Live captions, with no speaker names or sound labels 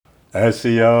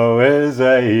SEO is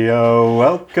AEO.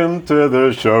 Welcome to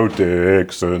the show,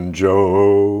 Dix and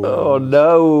Joe. Oh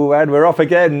no, and we're off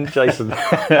again, Jason.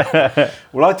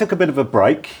 Well, I took a bit of a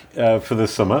break for the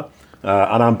summer,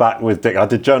 and I'm back with Dick. I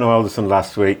did Jonah Alderson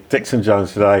last week, Dixon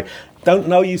Jones today. Don't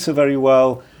know you so very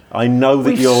well. I know that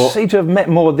We seem to have met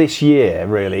more this year,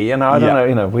 really. And I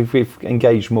don't know. We've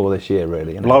engaged more this year,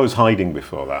 really. Well, I was hiding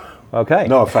before that. Okay.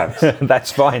 No offence.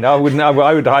 That's fine. I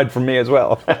would hide from me as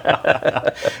well.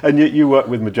 And you work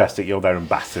with Majestic. You're their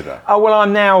ambassador. Oh well,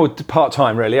 I'm now part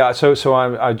time really. So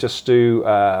I just do.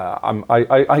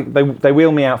 They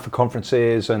wheel me out for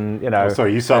conferences and Oh,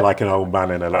 sorry, you sound like an old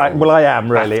man in a little. Well, I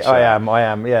am really. I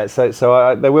am. Yeah.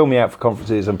 So they wheel me out for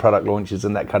conferences and product launches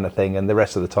and that kind of thing. And the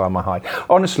rest of the time I hide.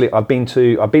 Honestly, I've been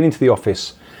into the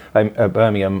office at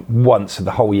Birmingham once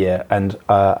the whole year, and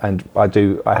I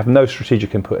have no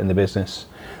strategic input in the business.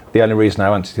 The only reason I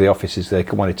went to the office is they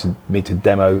wanted to give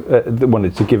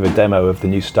a demo of the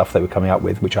new stuff they were coming up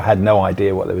with, which I had no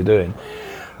idea what they were doing.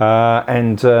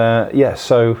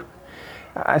 So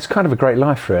it's kind of a great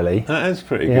life, really. That is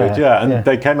pretty good, yeah. And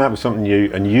they came out with something new,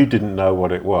 and you didn't know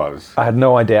what it was. I had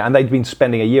no idea, and they'd been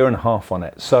spending a year and a half on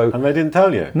it. And they didn't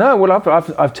tell you? No. Well,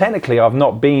 I've technically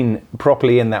not been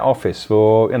properly in that office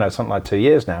for something like 2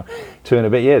 years now, 2 and a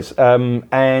bit years.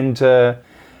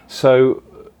 So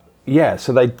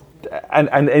they.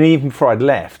 And even before I'd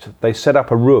left, they set up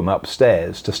a room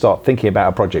upstairs to start thinking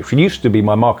about a project. It used to be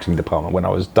my marketing department when I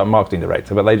was marketing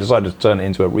director, but they decided to turn it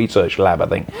into a research lab, I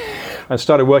think, and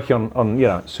started working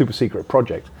on super secret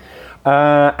project.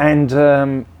 Then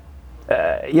they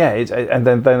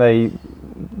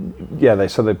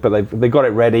got it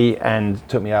ready and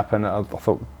took me up, and I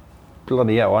thought,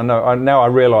 bloody hell! I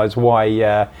realise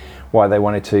why they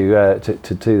wanted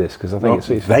to do this, because I think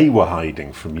they were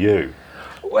hiding from you.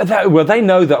 Well, they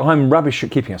know that I'm rubbish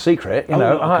at keeping a secret.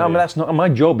 That's not my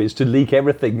job. Is to leak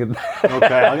everything. Okay,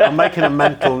 I'm making a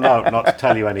mental note not to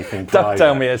tell you anything. Don't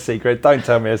tell me a secret. Don't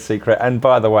tell me a secret. And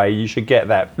by the way, you should get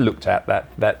that looked at.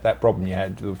 That problem you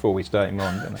had before we started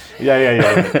on.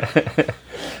 Yeah.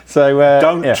 So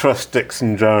don't trust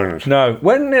Dixon Jones. No,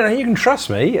 you can trust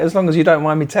me as long as you don't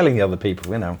mind me telling the other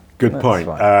people. Good point.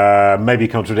 Maybe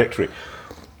contradictory,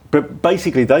 but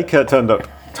basically they turned up.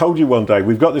 Told you one day,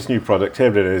 we've got this new product,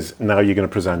 here it is, now you're going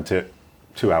to present it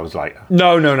 2 hours later.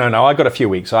 No, I got a few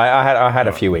weeks. I had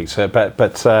a few weeks, but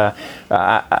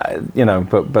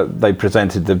they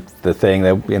presented the thing,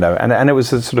 and it was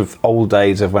the sort of old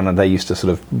days of when they used to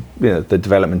sort of, the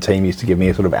development team used to give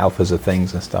me sort of alphas of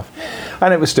things and stuff,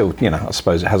 and it was still, I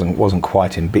suppose it wasn't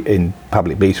quite in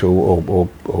public beta or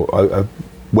a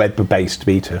web-based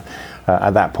beta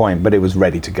at that point, but it was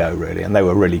ready to go really, and they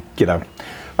were really,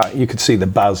 you could see the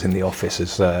buzz in the office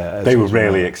as they were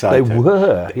really excited. They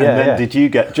were, And then did you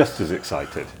get just as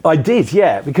excited? I did,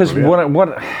 yeah, because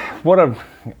what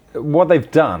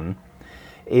they've done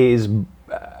is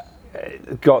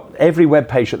got every web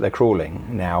page that they're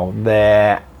crawling now.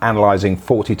 They're analysing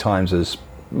 40 times as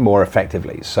more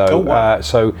effectively. So,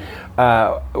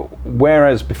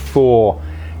 whereas before,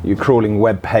 you're crawling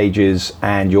web pages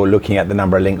and you're looking at the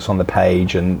number of links on the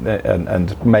page and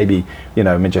maybe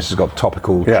Majestic's got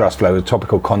topical trust flow,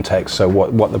 topical context, so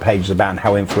what the page is about and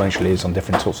how influential it is on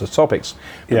different sorts of topics.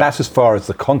 But that's as far as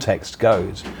the context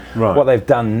goes. Right. What they've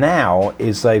done now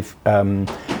is they've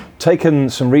taken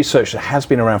some research that has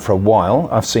been around for a while.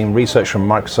 I've seen research from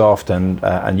Microsoft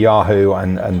and Yahoo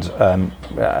and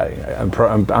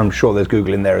I'm sure there's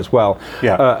Google in there as well.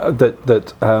 Yeah.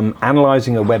 That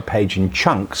analysing a web page in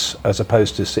chunks as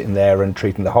opposed to sitting there and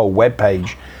treating the whole web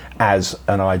page as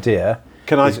an idea.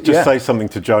 Can I just say something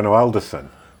to Jonah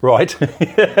Alderson? Right.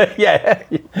 Yeah.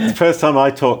 The first time I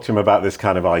talked to him about this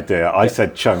kind of idea, I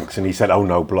said chunks, and he said, "Oh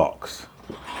no, blocks."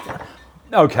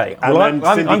 Okay. And then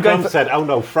Cindy Crum said, "Oh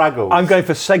no, Fraggles." I'm going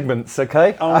for segments,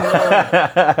 okay? Oh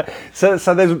no. So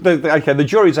there's the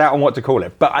jury's out on what to call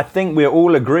it, but I think we're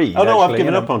all agreed. Oh no, I've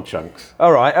given up on chunks.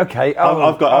 All right, okay. I'm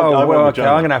I'm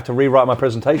going to have to rewrite my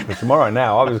presentation for tomorrow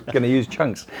now. I was going to use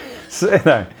chunks.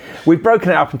 So, we've broken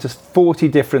it up into 40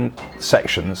 different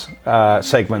sections,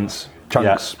 segments,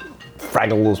 chunks. Yeah.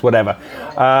 Fraggles, whatever,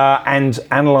 and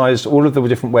analysed all of the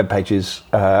different web pages,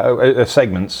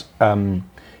 segments,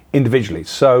 individually.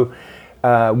 So,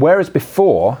 whereas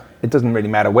before, it doesn't really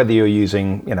matter whether you're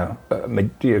using,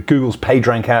 Google's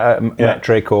PageRank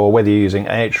metric, or whether you're using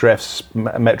Ahrefs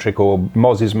metric, or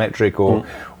Moz's metric, or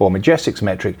Majestic's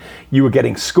metric, you were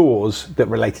getting scores that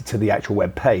related to the actual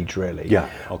web page, really. Yeah.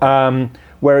 Okay.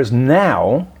 Whereas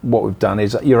now, what we've done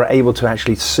is you're able to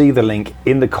actually see the link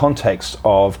in the context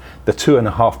of the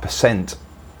 2.5%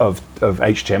 of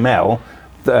HTML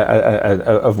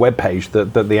of web page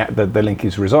that the link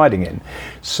is residing in.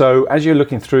 So as you're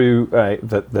looking through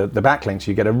the backlinks,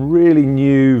 you get a really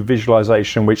new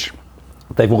visualization, which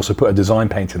they've also put a design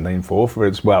painting in for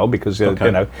as well, because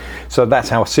so that's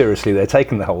how seriously they're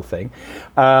taking the whole thing,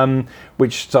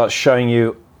 which starts showing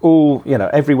you all,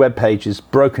 every web page is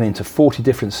broken into 40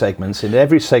 different segments. In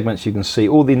every segment, you can see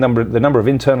all the number of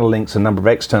internal links and number of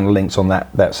external links on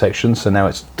that section. So now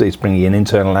it's bringing in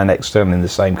internal and external in the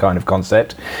same kind of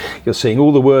concept. You're seeing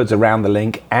all the words around the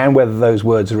link, and whether those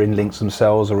words are in links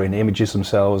themselves or in images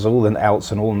themselves, all the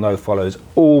else and all no follows,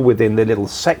 all within the little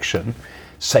section,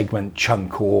 segment,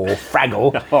 chunk, or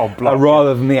Fraggle,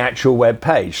 rather than the actual web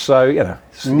page. So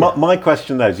My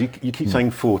question though is, you keep saying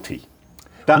 40.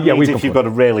 That means if you've got a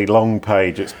really long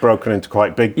page, it's broken into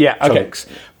quite big chunks.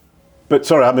 Okay. But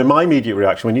sorry, my immediate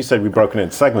reaction when you said we've broken it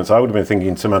into segments, I would have been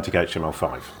thinking semantic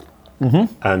HTML5.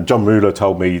 Mm-hmm. And John Mueller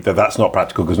told me that that's not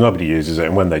practical because nobody uses it,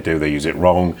 and when they do, they use it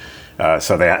wrong.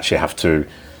 So they actually have to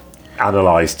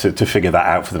analyze to figure that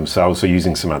out for themselves. So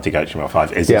using semantic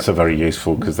HTML5 isn't so very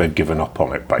useful because they've given up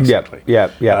on it, basically.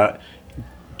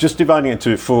 Just dividing it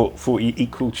into 40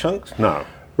 equal chunks? No.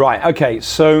 Right, okay,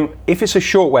 so if it's a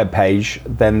short web page,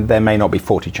 then there may not be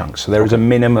 40 chunks. So there is a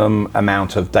minimum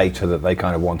amount of data that they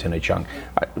kind of want in a chunk.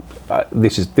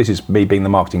 This is me being the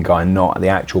marketing guy and not the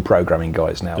actual programming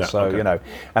guys now.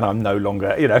 And I'm no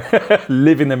longer,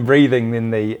 living and breathing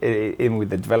in with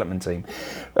the development team.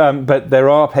 But there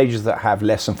are pages that have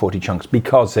less than 40 chunks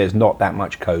because there's not that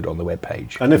much code on the web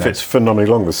page. And if it's phenomenally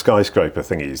long, the skyscraper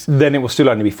thingies, then it will still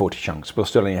only be 40 chunks. We'll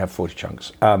still only have 40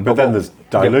 chunks. But then there's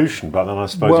dilution, but then I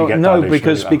suppose you get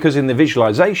dilution. Because in the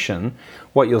visualization,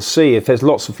 what you'll see, if there's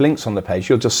lots of links on the page,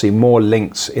 you'll just see more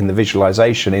links in the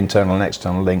visualization, internal and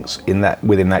external links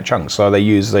within that chunk. So they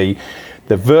use the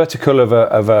vertical of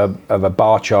a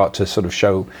bar chart to sort of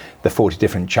show the 40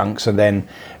 different chunks, and then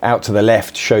out to the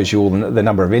left shows you all the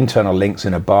number of internal links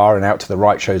in a bar, and out to the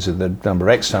right shows you the number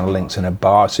of external links in a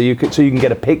bar. So you can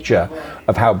get a picture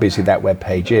of how busy that web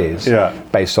page is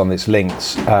based on its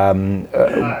links,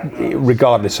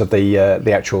 regardless of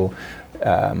the actual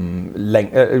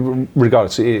length,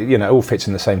 regardless, it all fits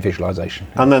in the same visualization.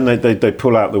 And then they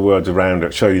pull out the words around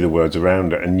it, show you the words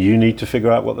around it, and you need to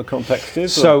figure out what the context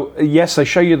is? So, yes, they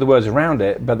show you the words around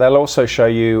it, but they'll also show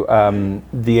you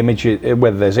the images,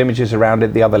 whether there's images around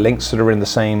it, the other links that are in the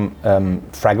same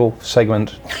Fraggle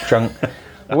segment chunk.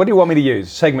 What do you want me to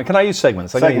use? Segment? Can I use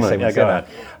segments? Segments, go ahead.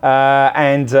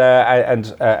 And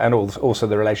also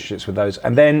the relationships with those.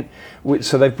 And then,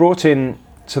 so they've brought in.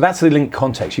 So that's the link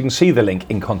context. You can see the link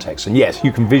in context, and yes,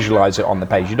 you can visualize it on the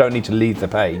page. You don't need to leave the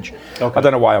page. Okay. I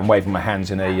don't know why I'm waving my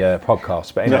hands in a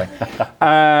podcast, but anyway.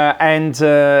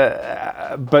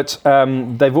 But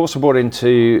they've also brought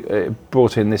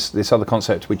in this other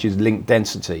concept, which is link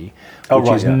density, which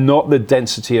is not the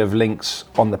density of links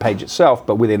on the page itself,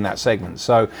 but within that segment.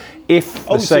 So if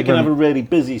the segment, so you can have a really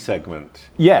busy segment.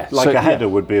 Yeah, like a header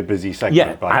would be a busy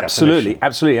segment. Yeah,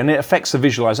 absolutely, and it affects the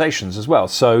visualizations as well.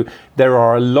 So there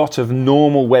are a lot of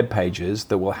normal web pages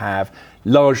that will have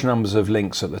large numbers of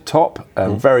links at the top,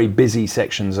 very busy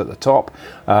sections at the top,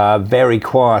 very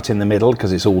quiet in the middle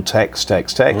because it's all text,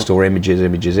 or images.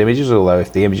 Although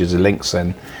if the images are links,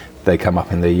 then they come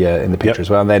up in the picture as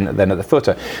well. And then at the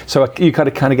footer, so you kind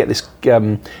of get this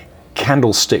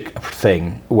candlestick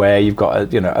thing where you've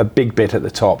got a big bit at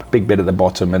the top, big bit at the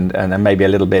bottom, and then maybe a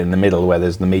little bit in the middle where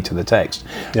there's the meat of the text,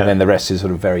 and then the rest is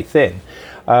sort of very thin.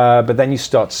 But then you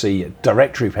start to see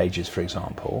directory pages, for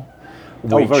example,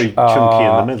 which very chunky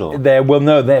in the middle.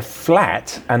 They're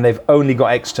flat and they've only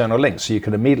got external links. So you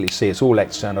can immediately see it's all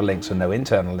external links and no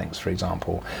internal links, for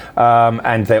example.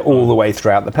 And they're all the way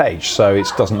throughout the page. So it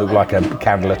doesn't look like a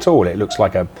candle at all. It looks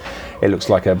like a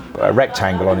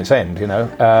rectangle on its end,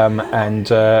 and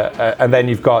then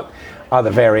you've got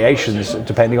other variations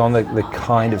depending on the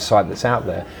kind of site that's out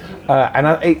there. And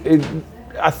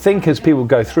I think as people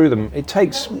go through them, it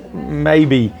takes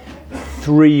maybe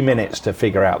 3 minutes to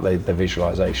figure out the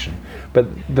visualization. But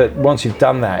once you've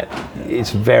done that,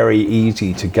 it's very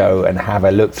easy to go and have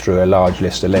a look through a large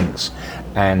list of links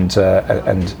and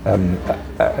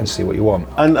see what you want.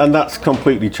 And that's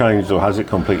completely changed, or has it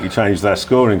completely changed their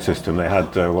scoring system? They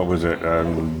had, what was it?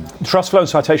 Trust flow and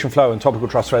citation flow and topical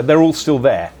trust flow, they're all still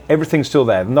there. Everything's still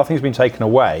there. Nothing's been taken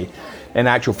away. In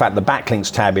actual fact, the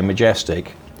backlinks tab in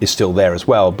Majestic is still there as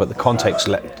well, but the context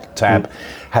tab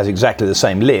has exactly the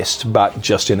same list, but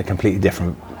just in a completely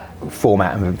different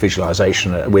format and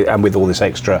visualization, with all this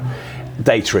extra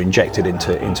data injected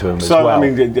into them as well. So, I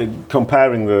mean,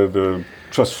 comparing the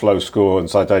trust flow score and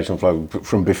citation flow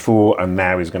from before and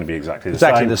now is going to be exactly the same.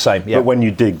 Exactly the same, yeah. But when you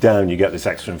dig down, you get this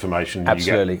extra information.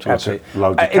 Absolutely, you get absolutely.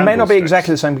 loads of It may not be candlesticks.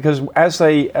 exactly the same because as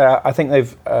they, I think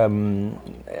they've,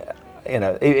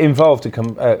 it involved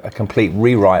a complete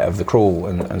rewrite of the crawl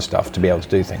and stuff to be able to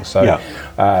do things. So,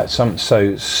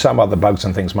 some other bugs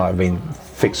and things might have been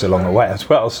fixed along the way as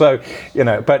well. So,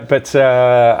 but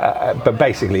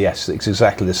basically, yes, it's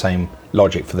exactly the same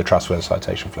logic for the trustworthy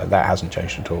citation flow. That hasn't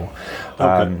changed at all.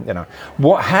 Okay.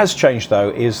 What has changed though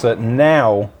is that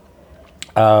now.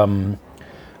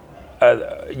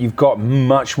 You've got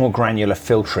much more granular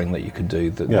filtering that you can do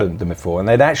than before, and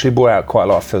they'd actually brought out quite a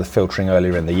lot of filtering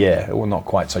earlier in the year. Well, not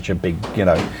quite such a big,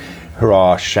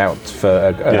 hurrah shout for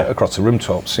across the room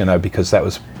tops, because that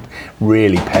was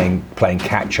really playing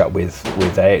catch up with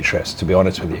Ahrefs, to be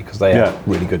honest with you, because they have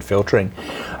really good filtering.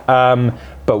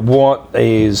 But what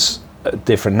is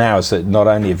different now is that not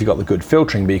only have you got the good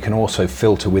filtering, but you can also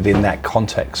filter within that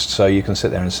context. So you can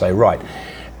sit there and say, right,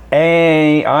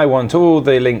 I want all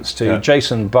the links to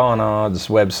Jason Barnard's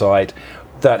website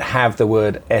that have the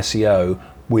word SEO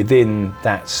within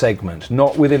that segment,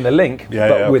 not within the link,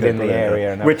 but within the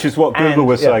area. Which is what Google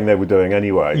was saying they were doing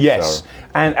anyway. Yes, so.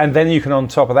 And then you can on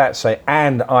top of that say,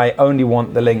 and I only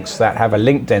want the links that have a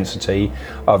link density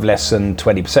of less than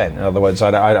 20%. In other words,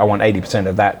 I want 80%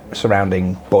 of that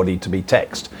surrounding body to be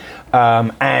text.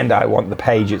 And I want the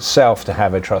page itself to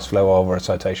have a trust flow of or a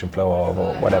citation flow of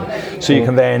or whatever. So you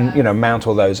can then, mount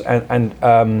all those, and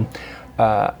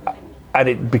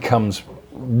it becomes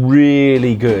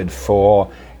really good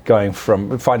for going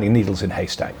from finding needles in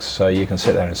haystacks. So you can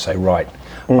sit there and say, right,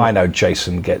 I know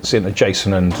Jason gets in.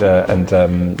 Jason and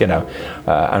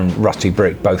Rusty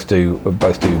Brick both do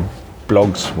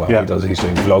blogs. Well, he's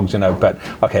doing vlogs, but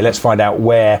okay, let's find out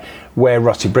where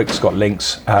Rusty Brick's got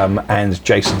links, and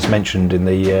Jason's mentioned in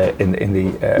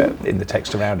the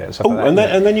text around it. And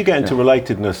then you get into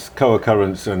relatedness,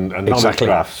 co-occurrence, and knowledge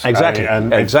graphs. Exactly.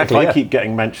 If I keep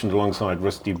getting mentioned alongside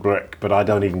Rusty Brick, but I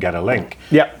don't even get a link,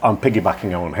 I'm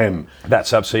piggybacking on him.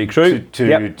 That's absolutely true.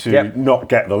 To not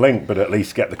get the link, but at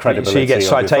least get the credibility. So you get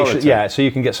citations. So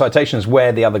you can get citations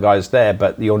where the other guy's there,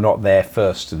 but you're not there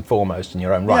first and foremost in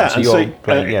your own right.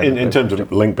 In terms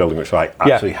of link building, which I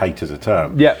absolutely hate as a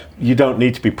term. You don't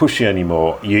need to be pushy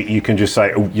anymore. You can just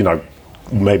say,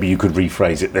 maybe you could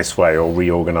rephrase it this way or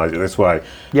reorganize it this way.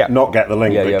 Not get the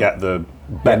link, but get the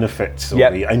benefits or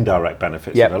the indirect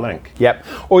benefits of the link.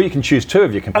 Or you can choose two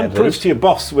of your competitors. And prove to your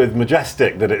boss with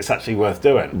Majestic that it's actually worth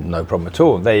doing. No problem at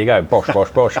all. There you go. Bosh.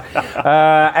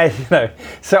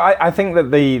 So I think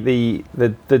that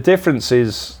the difference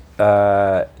is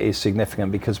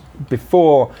significant because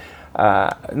before.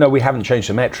 No, we haven't changed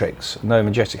the metrics. No,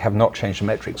 Majestic have not changed the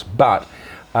metrics. But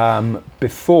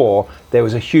before, there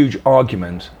was a huge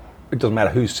argument. It doesn't matter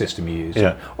whose system you use.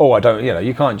 Oh, I don't.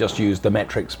 You can't just use the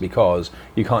metrics because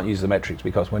you can't use the metrics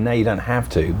because. Well, now you don't have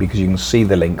to because you can see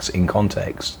the links in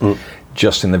context,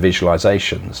 just in the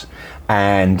visualizations,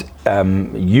 and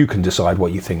you can decide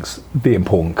what you think's the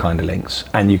important kind of links,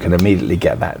 and you can immediately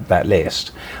get that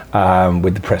list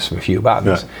with the press of a few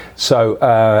buttons. So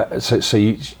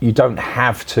you don't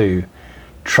have to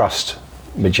trust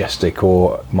Majestic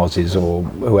or Moz's or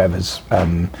whoever's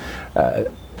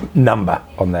number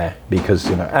on there because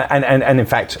and in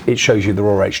fact it shows you the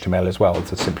raw HTML as well,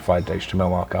 the simplified HTML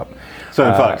markup. So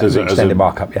in fact, as extended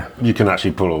markup, you can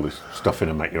actually pull all this stuff in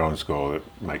and make your own score that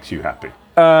makes you happy.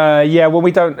 Well,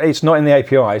 we don't. It's not in the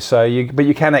API, so you can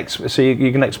you can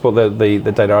export the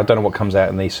data. I don't know what comes out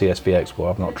in the CSV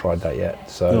export. I've not tried that yet.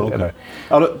 So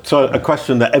So a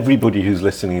question that everybody who's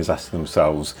listening is asking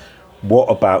themselves: what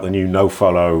about the new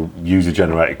no-follow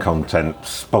user-generated content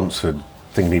sponsored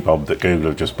thingy-bob that Google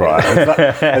have just brought out?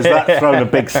 Has that thrown a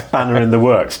big spanner in the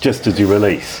works just as you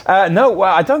release? No,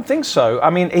 well, I don't think so. I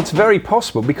mean, it's very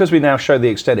possible because we now show the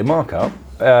extended markup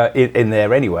in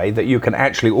there anyway, that you can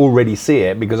actually already see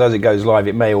it because as it goes live,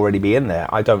 it may already be in there.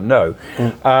 I don't know.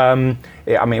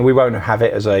 I mean, we won't have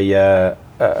it as a...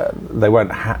 they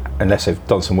won't, unless they've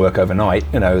done some work overnight.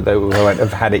 They won't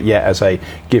have had it yet as a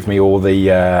give me all the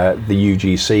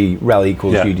UGC rel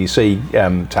equals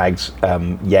UGC tags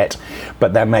yet,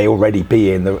 but that may already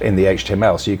be in the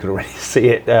HTML, so you could already see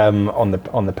it on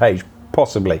the page.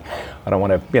 Possibly, I don't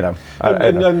want to,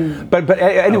 But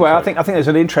anyway, I think there's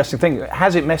an interesting thing.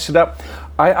 Has it messed it up?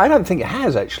 I don't think it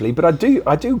has actually, but I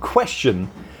do question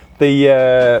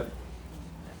the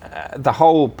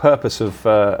whole purpose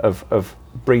of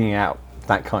bringing out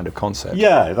that kind of concept.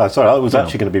 Yeah, that's right. That was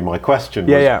actually going to be my question.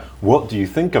 What do you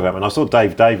think of it? And I saw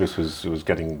Dave Davis was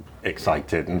getting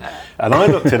excited, and I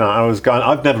looked at it. I was going,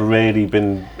 I've never really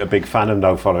been a big fan of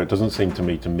nofollow. It doesn't seem to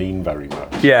me to mean very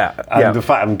much. And the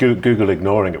fact Google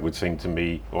ignoring it would seem to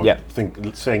me, or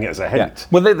seeing it as a hint.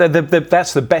 Well,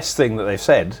 that's the best thing that they've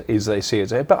said, is they see it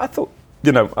as a hint. But I thought,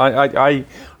 I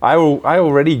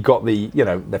already got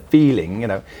the feeling,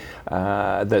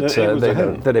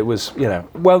 that it was,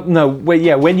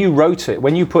 when you wrote it,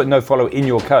 when you put nofollow in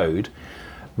your code,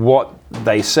 what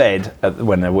they said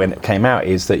when it came out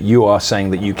is that you are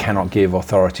saying that you cannot give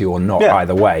authority or not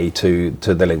either way to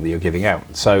the link that you're giving out.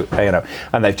 So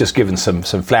and they've just given some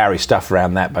flowery stuff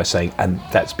around that by saying, and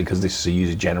that's because this is a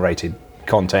user generated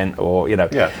content, or and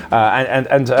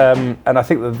I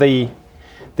think that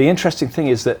the interesting thing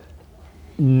is that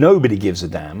nobody gives a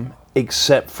damn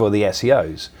except for the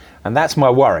SEOs. And that's my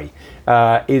worry,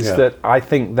 that I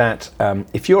think that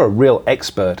if you're a real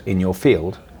expert in your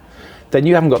field, then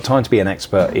you haven't got time to be an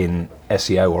expert in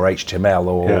SEO or HTML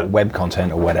or web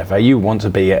content or whatever. You want to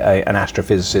be an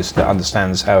astrophysicist that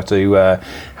understands how to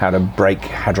break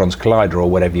Hadron's Collider, or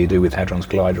whatever you do with Hadron's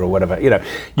Collider, or whatever.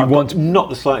 I've got not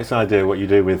the slightest idea what you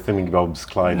do with Thingamabob's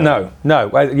Collider. No,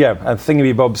 and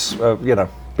Thingamabob's,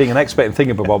 being an expert in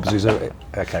Thingamabobs is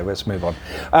okay. Let's move on.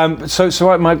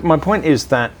 So my point is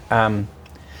that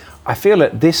I feel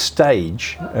at this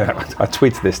stage, I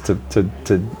tweeted this to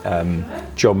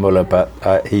John Muller, but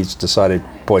he's decided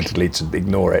pointedly to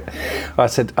ignore it. I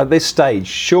said, at this stage,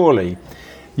 surely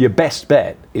your best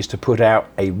bet is to put out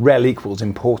a rel equals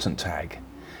important tag.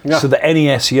 So that any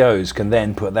SEOs can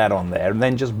then put that on there and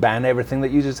then just ban everything that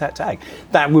uses that tag.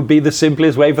 That would be the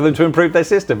simplest way for them to improve their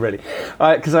system, really.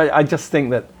 Because I just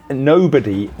think that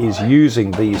nobody is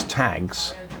using these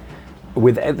tags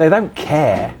they don't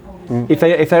care. If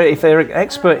they're an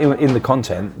expert in the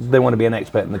content, they want to be an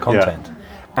expert in the content.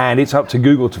 And it's up to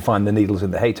Google to find the needles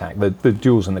in the haystack, the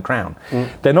jewels in the crown.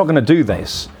 They're not going to do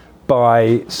this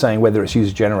by saying whether it's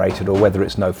user generated or whether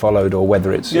it's no-followed or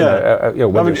whether it's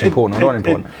whether it's important or not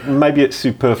important. Maybe it's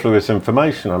superfluous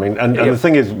information. I mean, and the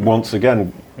thing is, once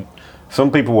again,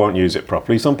 some people won't use it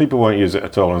properly, some people won't use it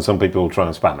at all, and some people will try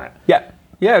and spam it.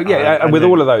 With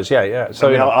all of those,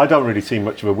 So I don't really see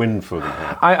much of a win for them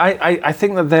here. I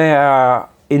think that they are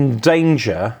in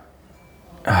danger.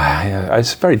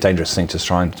 It's a very dangerous thing to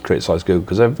try and criticise Google,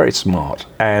 because they're very smart,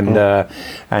 and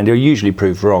you're usually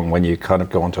proved wrong when you kind of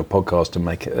go onto a podcast and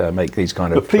make these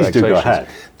kind of. But please do go ahead.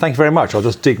 Thank you very much. I'll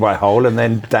just dig my hole, and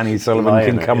then Danny Sullivan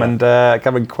can come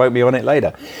and quote me on it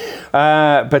later.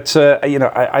 I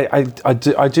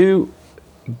do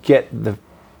get the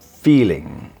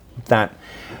feeling that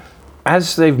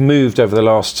as they've moved over the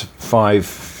last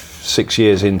 5-6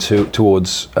 years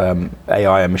towards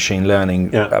AI and machine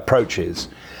learning approaches,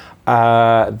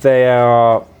 they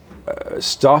are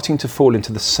starting to fall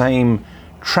into the same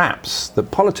traps that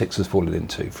politics has fallen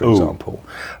into, for example,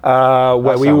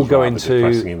 where we all go into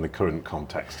depressing in the current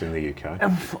context in the UK,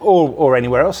 or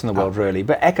anywhere else in the world, really.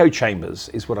 But echo chambers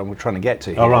is what I'm trying to get to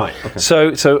here. All right. Okay.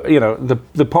 So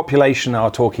the population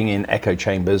are talking in echo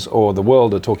chambers, or the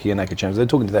world are talking in echo chambers. They're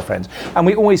talking to their friends, and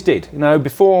we always did.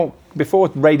 Before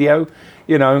radio,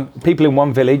 people in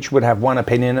one village would have one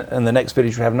opinion and the next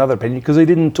village would have another opinion, because they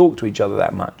didn't talk to each other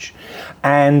that much.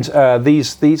 And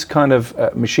these kind of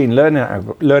machine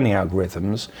learning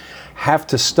algorithms have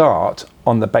to start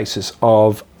on the basis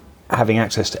of having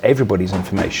access to everybody's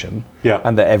information,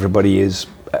 and that everybody is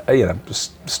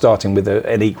starting with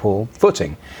an equal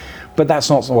footing. But that's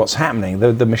not what's happening.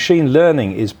 The machine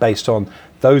learning is based on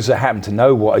those that happen to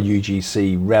know what a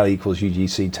UGC rel equals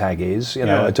UGC tag is,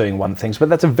 are doing one thing. But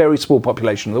that's a very small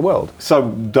population of the world.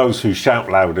 So those who shout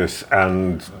loudest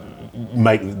and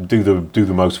do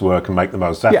the most work and make the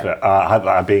most effort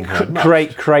are being heard.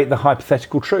 Create the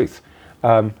hypothetical truth.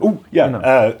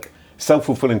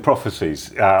 Self-fulfilling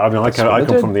prophecies. I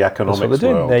come from the economics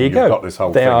world. There you go. Got this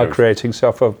whole they thing are creating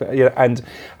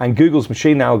and Google's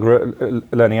machine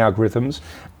learning algorithms,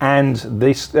 and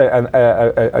this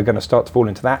are going to start to fall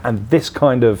into that. And this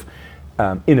kind of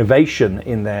innovation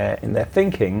in their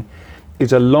thinking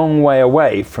is a long way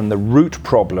away from the root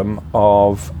problem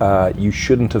of you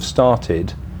shouldn't have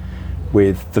started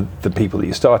with the people that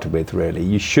you started with. Really,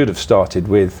 you should have started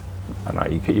with. I know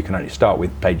you can only start with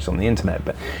pages on the internet,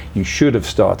 but you should have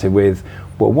started with,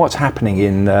 well, what's happening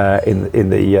in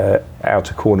the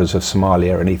outer corners of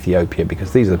Somalia and Ethiopia,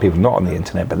 because these are the people not on the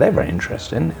internet, but they're very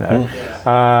interesting.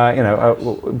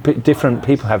 Different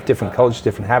people have different cultures,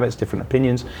 different habits, different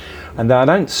opinions, and I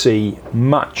don't see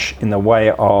much in the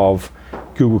way of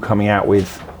Google coming out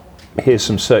with here's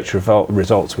some search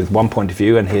results with one point of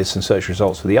view, and here's some search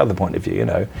results with the other point of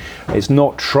view. It's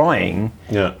not trying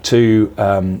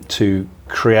to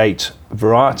create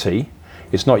variety.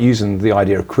 It's not using the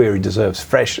idea of query deserves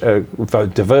fresh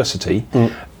diversity.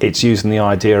 It's using the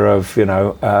idea of the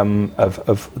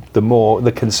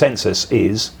consensus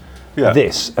is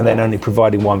this, and then only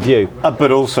providing one view.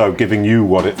 But also giving you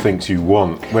what it thinks you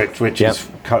want, which is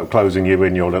closing you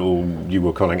in your little, you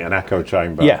were calling it an echo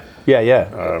chamber.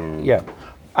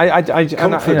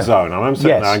 Comfort zone. I'm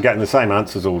sitting there and getting the same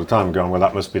answers all the time, going, well,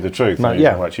 that must be the truth.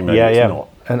 Actually, maybe it's not.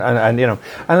 And the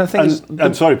thing is,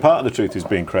 part of the truth is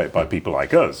being created by people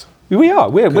like us.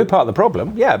 We're part of the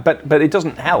problem, but it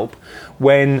doesn't help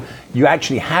when you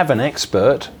actually have an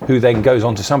expert who then goes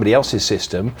onto somebody else's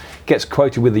system, gets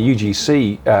quoted with the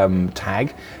UGC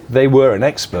tag. They were an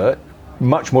expert,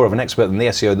 much more of an expert than the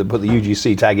SEO that put the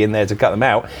UGC tag in there to cut them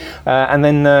out, and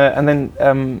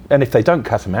if they don't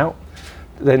cut them out,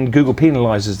 then Google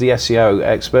penalises the SEO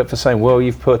expert for saying, well,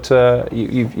 you've put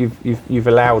you've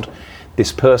allowed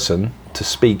this person to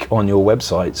speak on your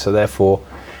website, so therefore,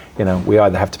 we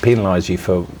either have to penalise you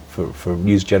for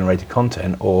user-generated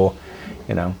content, or,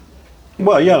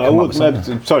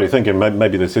 thinking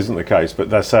maybe this isn't the case, but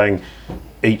they're saying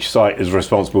each site is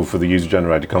responsible for the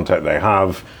user-generated content they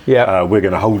have. We're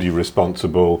going to hold you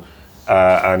responsible,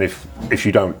 and if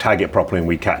you don't tag it properly and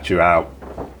we catch you out,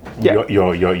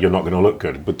 you're not going to look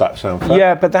good. Would that sound fair?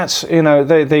 Yeah, but that's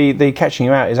the catching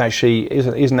you out is actually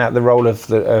isn't that the role of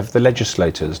the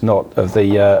legislators, not of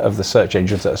the search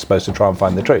engines that are supposed to try and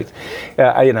find the truth.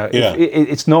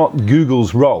 It's not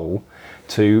Google's role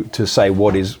to say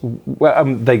what is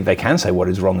they can say what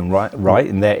is wrong and right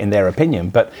in their opinion,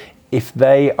 but if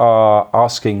they are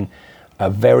asking a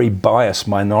very biased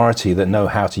minority that know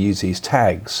how to use these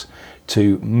tags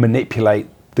to manipulate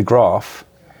the graph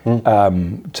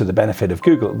to the benefit of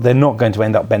Google, they're not going to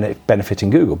end up benefiting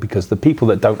Google, because the people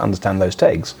that don't understand those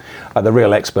tags are the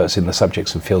real experts in the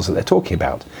subjects and fields that they're talking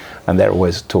about, and they're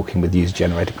always talking with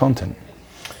user-generated content.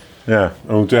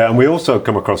 And we also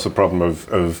come across the problem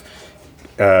of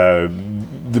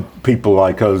the people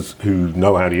like us who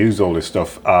know how to use all this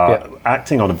stuff are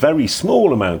acting on a very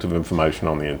small amount of information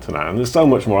on the internet, and there's so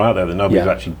much more out there that nobody's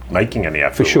actually making any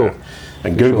effort for sure with.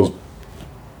 And Google's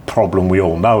problem, we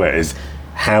all know it, is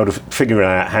how to figure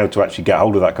out how to actually get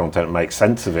hold of that content and make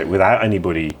sense of it without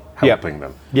anybody helping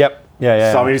them.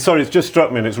 So it's just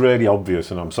struck me, and it's really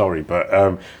obvious, and I'm sorry, but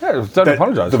don't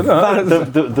apologise.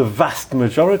 The vast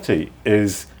majority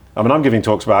is, I'm giving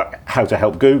talks about how to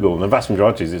help Google, and the vast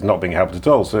majority is not being helped at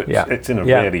all. So it's in a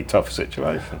really tough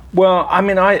situation. Well,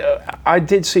 I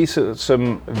did see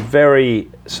some very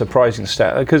surprising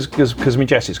stats, because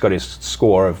Majestic's got his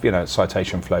score of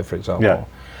citation flow, for example.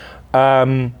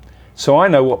 So I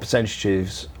know what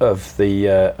percentages of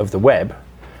the web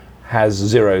has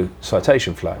zero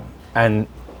citation flow, and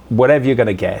whatever you're going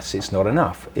to guess, it's not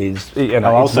enough.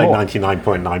 I'll say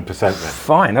 99.9% then.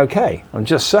 Fine, okay. I'm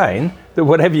just saying that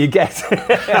whatever you guess,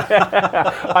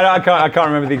 I can't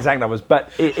remember the exact numbers, but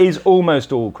it is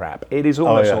almost all crap. It is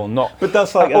almost all not. But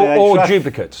that's like or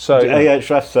duplicates. So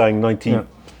Ahrefs saying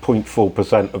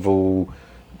 90.4% of all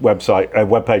web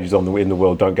pages in the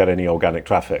world don't get any organic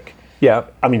traffic. Yeah.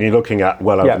 You're looking at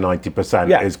well over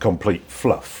 90% is complete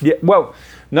fluff. Yeah. Well,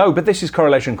 no, but this is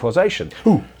correlation causation.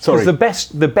 Ooh, sorry. Because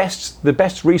the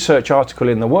best research article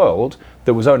in the world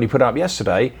that was only put up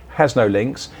yesterday has no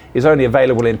links, is only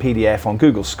available in PDF on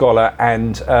Google Scholar,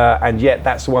 and yet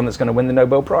that's the one that's going to win the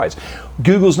Nobel Prize.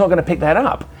 Google's not going to pick that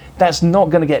up. That's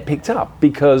not going to get picked up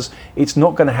because it's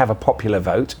not going to have a popular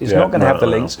vote. It's not going to have the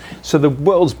links. So the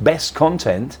world's best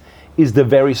content is the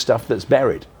very stuff that's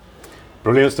buried.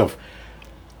 Brilliant stuff.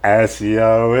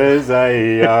 SEO is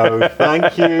AEO.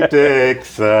 Thank you,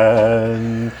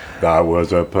 Dixon. That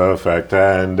was a perfect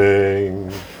ending.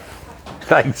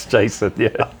 Thanks, Jason.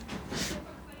 Yeah.